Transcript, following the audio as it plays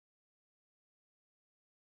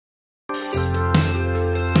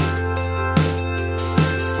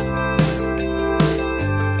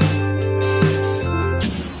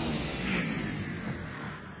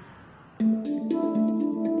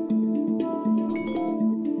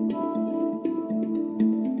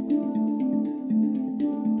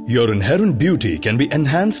Your inherent beauty can be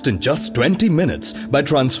enhanced in just 20 minutes by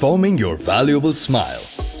transforming your valuable smile.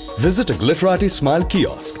 Visit a GlitteratiSmile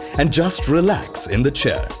kiosk and just relax in the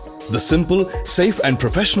chair. The simple, safe and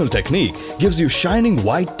professional technique gives you shining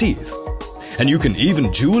white teeth. And you can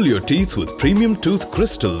even jewel your teeth with premium tooth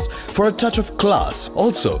crystals for a touch of class.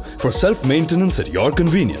 Also, for self-maintenance at your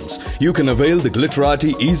convenience, you can avail the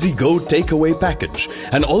Glitterati Easy Go Takeaway package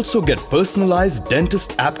and also get personalized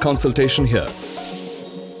dentist app consultation here.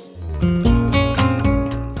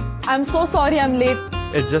 I'm so sorry I'm late.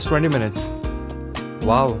 It's just 20 minutes.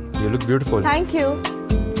 Wow, you look beautiful. Thank you.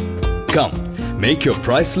 Come, make your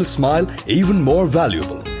priceless smile even more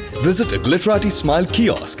valuable. Visit a GlitteratiSmile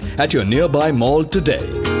kiosk at your nearby mall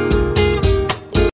today.